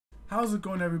How's it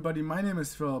going, everybody? My name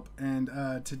is Philip, and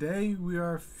today we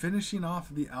are finishing off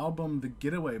the album The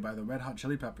Getaway by the Red Hot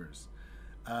Chili Peppers.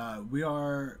 We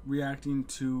are reacting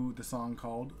to the song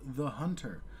called The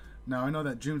Hunter. Now, I know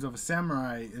that Dreams of a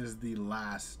Samurai is the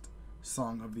last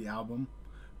song of the album,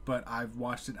 but I've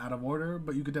watched it out of order,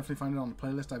 but you could definitely find it on the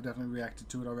playlist. I've definitely reacted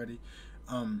to it already.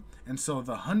 And so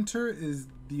The Hunter is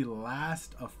the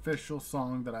last official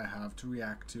song that I have to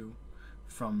react to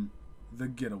from the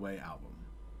Getaway album.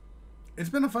 It's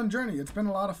been a fun journey. It's been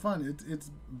a lot of fun.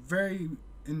 It's very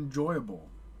enjoyable.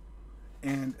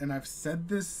 And I've said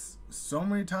this so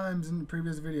many times in the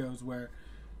previous videos where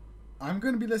I'm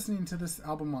going to be listening to this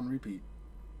album on repeat.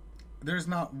 There's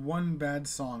not one bad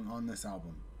song on this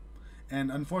album. And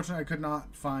unfortunately, I could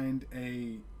not find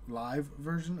a live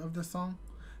version of this song.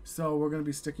 So we're going to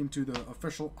be sticking to the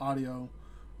official audio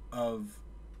of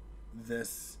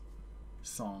this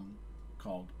song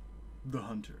called The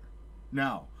Hunter.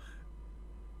 Now,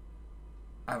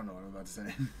 I don't know what I'm about to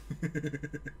say.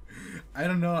 I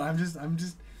don't know. I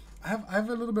have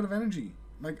a little bit of energy.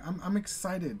 Like I'm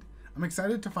excited. I'm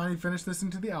excited to finally finish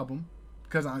listening to the album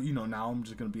because now I'm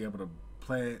just gonna be able to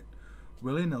play it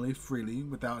willy-nilly, freely,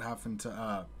 without having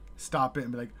to stop it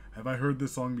and be like, have I heard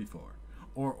this song before?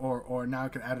 Or now I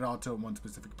can add it all to one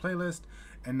specific playlist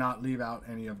and not leave out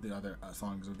any of the other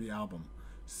songs of the album.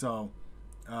 So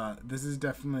this is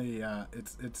definitely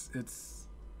it's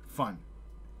fun.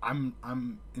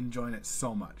 I'm enjoying it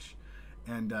so much,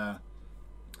 and I'm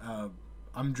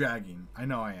dragging. I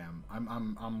know I am.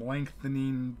 I'm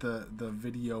lengthening the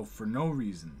video for no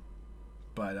reason,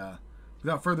 but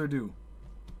without further ado,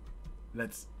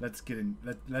 let's get in.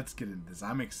 Let's get into this.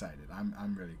 I'm excited.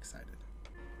 I'm really excited.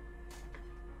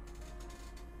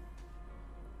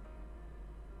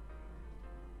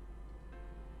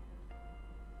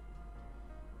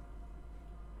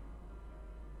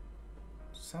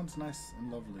 Sounds nice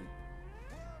and lovely.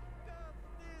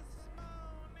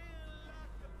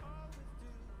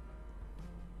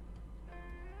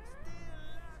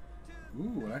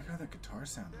 Ooh, I like how that guitar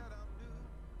sounded.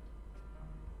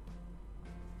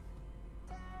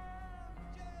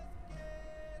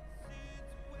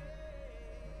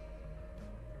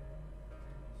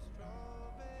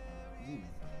 Ooh.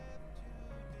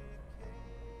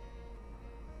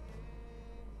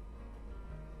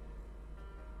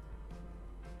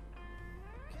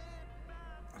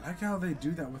 I like how they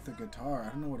do that with the guitar. I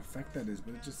don't know what effect that is,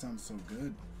 but it just sounds so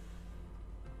good.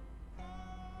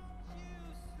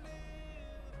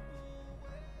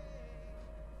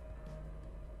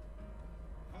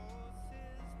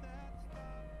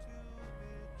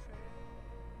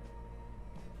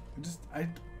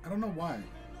 I don't know why.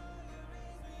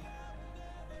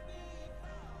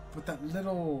 But that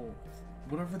little,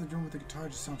 whatever they're doing with the guitar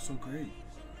just sounds so great.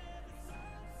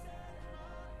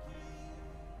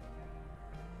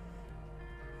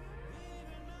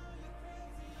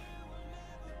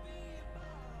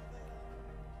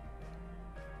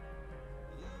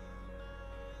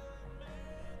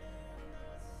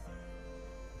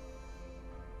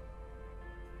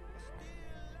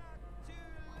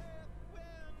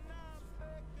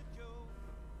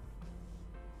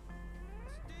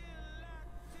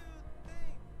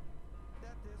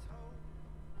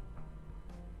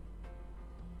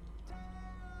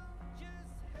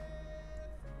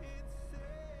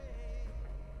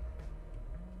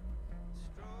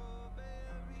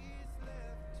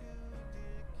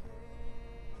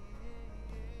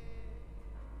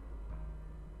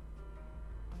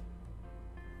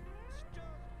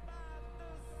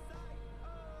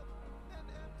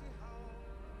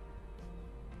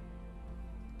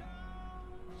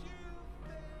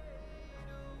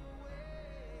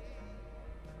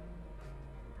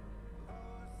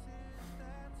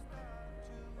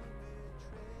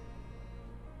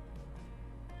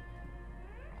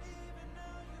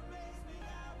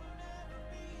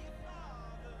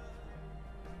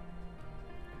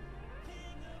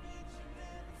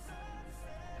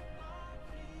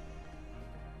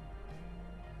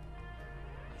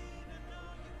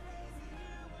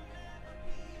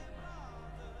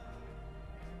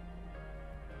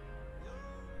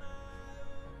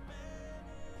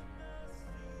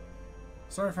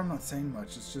 Sorry if I'm not saying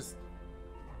much, it's just...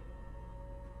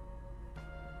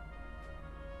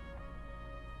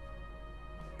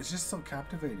 it's just so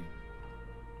captivating.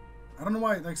 I don't know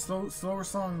why, like slower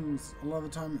songs, a lot of the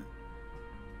time,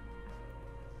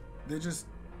 they just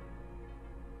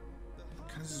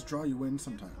kind of just draw you in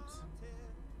sometimes.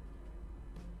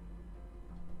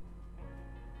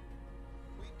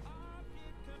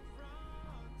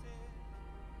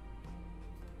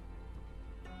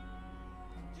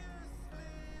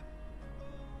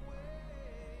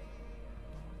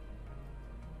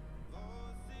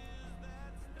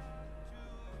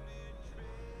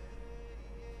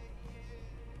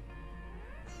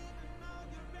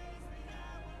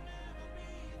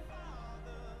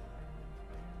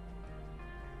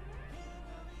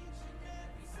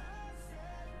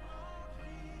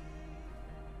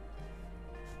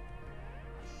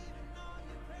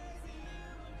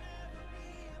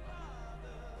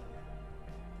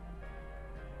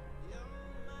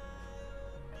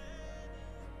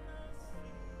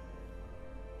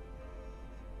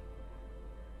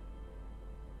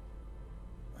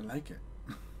 like it.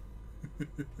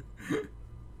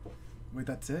 Wait,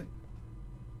 that's it?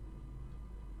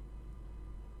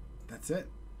 That's it?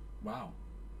 Wow.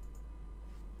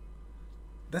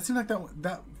 That seemed like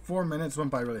that 4 minutes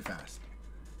went by really fast.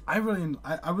 I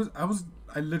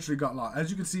literally got lost. As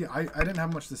you can see, I didn't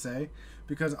have much to say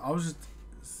because I was just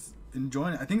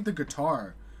enjoying it. I think the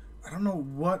guitar, I don't know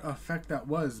what effect that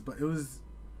was, but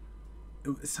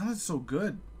it sounded so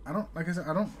good. Like I said,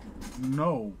 I don't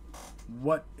know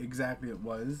what exactly it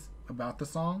was about the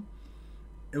song.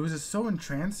 It was just so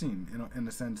entrancing in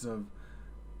the sense of,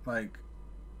 like,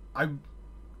 I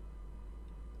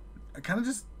kind of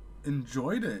just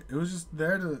enjoyed it. It was just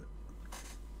there to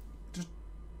just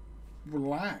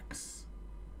relax,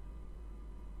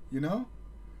 you know.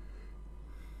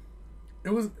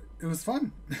 It was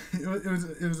fun.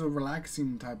 it was a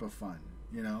relaxing type of fun,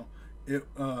 you know. It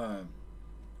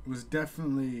was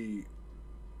definitely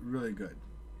really good.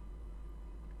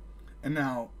 And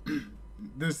now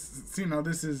this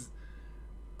is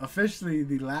officially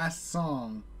the last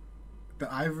song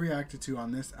that I've reacted to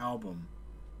on this album.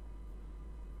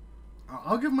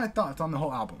 I'll give my thoughts on the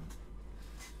whole album.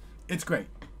 It's great.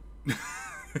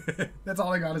 That's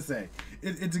all I gotta say.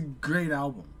 It's a great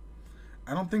album.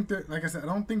 I don't think like I said, I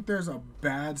don't think there's a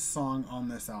bad song on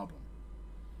this album.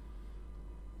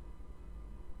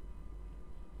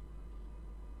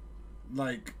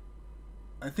 Like,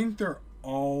 I think they're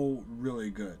all really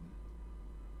good.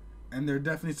 And they're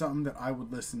definitely something that I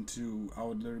would listen to. I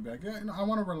would literally be like, yeah, I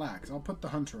want to relax. I'll put The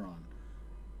Hunter on.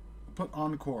 I'll put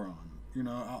Encore on.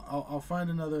 I'll find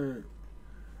another.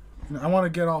 I want to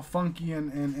get all funky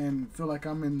and feel like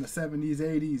I'm in the 70s,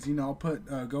 80s. I'll put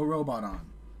Go Robot on.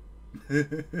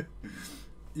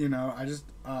 I just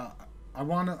I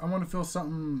want to feel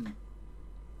something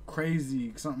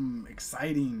crazy, something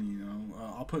exciting.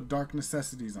 I'll put Dark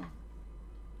Necessities on.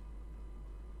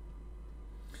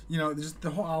 Just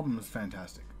the whole album is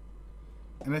fantastic,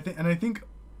 and I think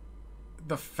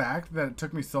the fact that it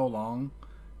took me so long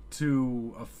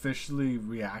to officially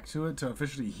react to it, to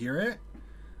officially hear it,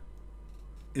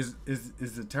 is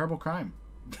a terrible crime.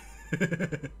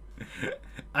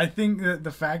 I think that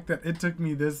the fact that it took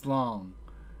me this long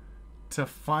to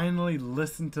finally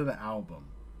listen to the album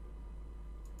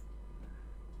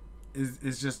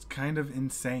is just kind of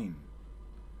insane.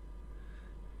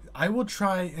 I will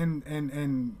try and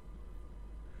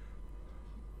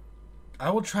I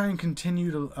will try and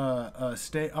continue to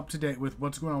stay up to date with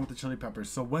what's going on with the Chili Peppers.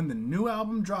 So when the new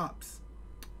album drops,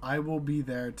 I will be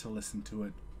there to listen to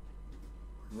it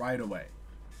right away.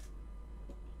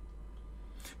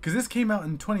 Because this came out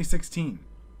in 2016.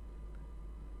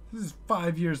 This is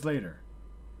 5 years later.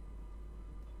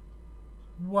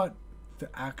 What the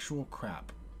actual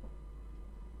crap?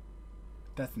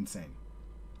 That's insane.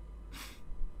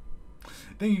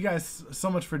 Thank you guys so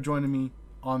much for joining me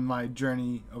on my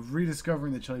journey of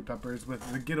rediscovering the Chili Peppers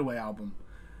with the Getaway album.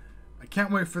 I can't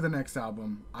wait for the next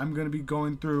album. I'm going to be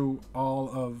going through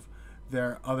all of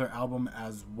their other album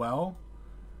as well.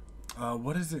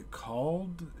 What is it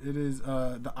called? It is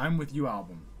the I'm With You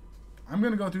album. I'm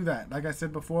going to go through that. Like I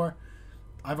said before,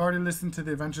 I've already listened to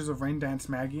The Adventures of Rain Dance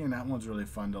Maggie, and that one's really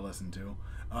fun to listen to.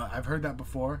 I've heard that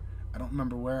before. I don't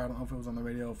remember where. I don't know if it was on the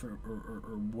radio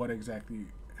or what exactly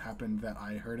happened that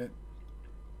I heard it.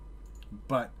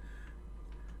 But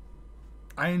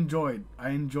I enjoyed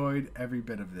every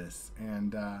bit of this,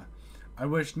 and I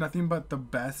wish nothing but the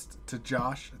best to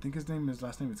Josh. I think his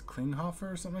last name is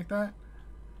Klinghoffer or something like that.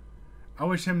 I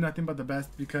wish him nothing but the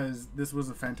best because this was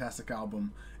a fantastic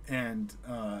album, and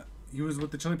he was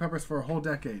with the Chili Peppers for a whole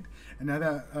decade. And now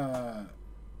that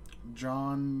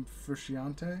John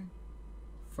Frusciante,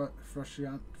 fuck, how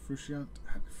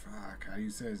do you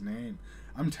say his name?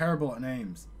 I'm terrible at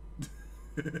names.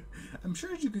 I'm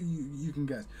sure you can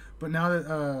guess. But now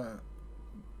that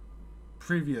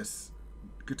previous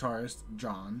guitarist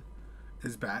John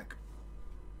is back,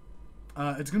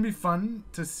 it's gonna be fun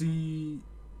to see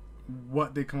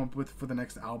what they come up with for the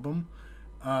next album.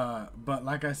 But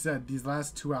like I said, these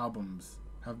last two albums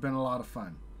have been a lot of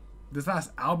fun. This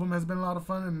last album has been a lot of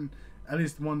fun, and at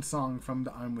least one song from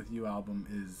the I'm With You album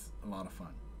is a lot of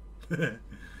fun.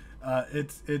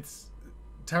 It's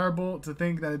terrible to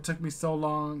think that it took me so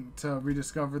long to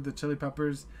rediscover the Chili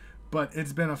Peppers, but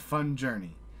it's been a fun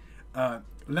journey.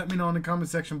 Let me know in the comment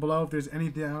section below if there's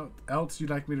anything else you'd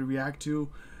like me to react to.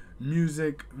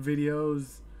 Music,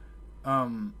 videos,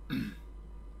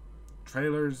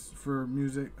 trailers for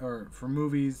music or for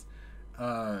movies,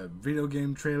 video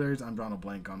game trailers. I'm drawing a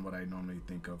blank on what I normally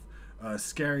think of.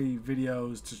 Scary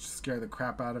videos to scare the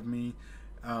crap out of me.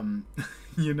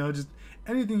 You know, just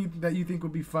anything that you think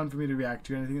would be fun for me to react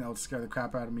to, anything that will scare the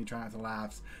crap out of me, try not to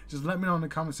laugh, just let me know in the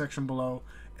comment section below,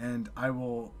 and I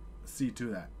will see to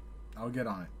that. I'll get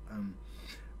on it.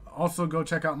 Also, go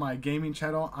check out my gaming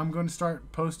channel. I'm going to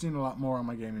start posting a lot more on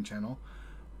my gaming channel.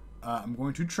 I'm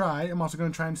going to try. I'm also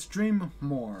going to try and stream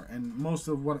more, and most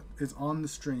of what is on the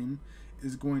stream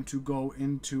is going to go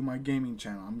into my gaming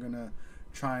channel. I'm going to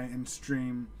try and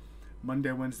stream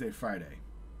Monday, Wednesday, Friday.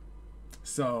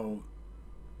 So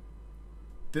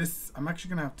I'm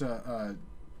actually going to have to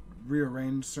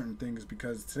rearrange certain things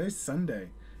because today's Sunday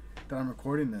that I'm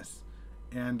recording this.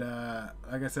 And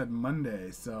like I said,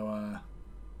 Monday. So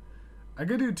I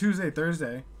could do Tuesday,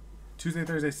 Thursday,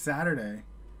 Saturday.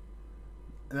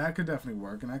 That could definitely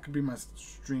work, and that could be my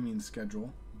streaming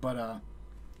schedule. But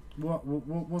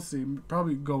we'll see.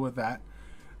 Probably go with that.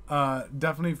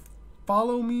 Definitely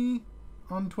follow me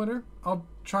on Twitter. I'll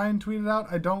try and tweet it out.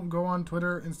 I don't go on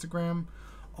Twitter, Instagram,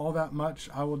 all that much.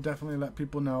 I will definitely let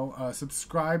people know.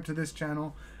 Subscribe to this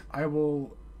channel. I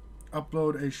will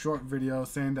upload a short video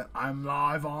saying that I'm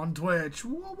live on Twitch.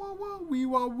 Whoa, whoa, whoa, wee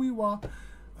wah, wee wah.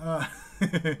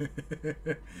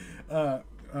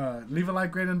 Leave a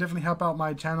like, rate, and definitely help out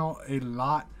my channel a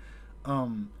lot.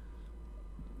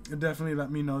 Definitely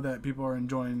let me know that people are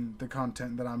enjoying the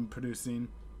content that I'm producing.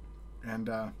 And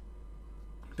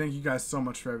thank you guys so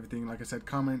much for everything. Like I said,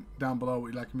 comment down below what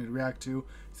you'd like me to react to.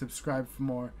 Subscribe for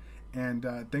more. And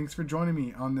thanks for joining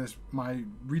me on this, my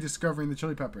rediscovering the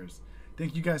Chili Peppers.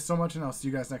 Thank you guys so much, and I'll see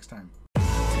you guys next time.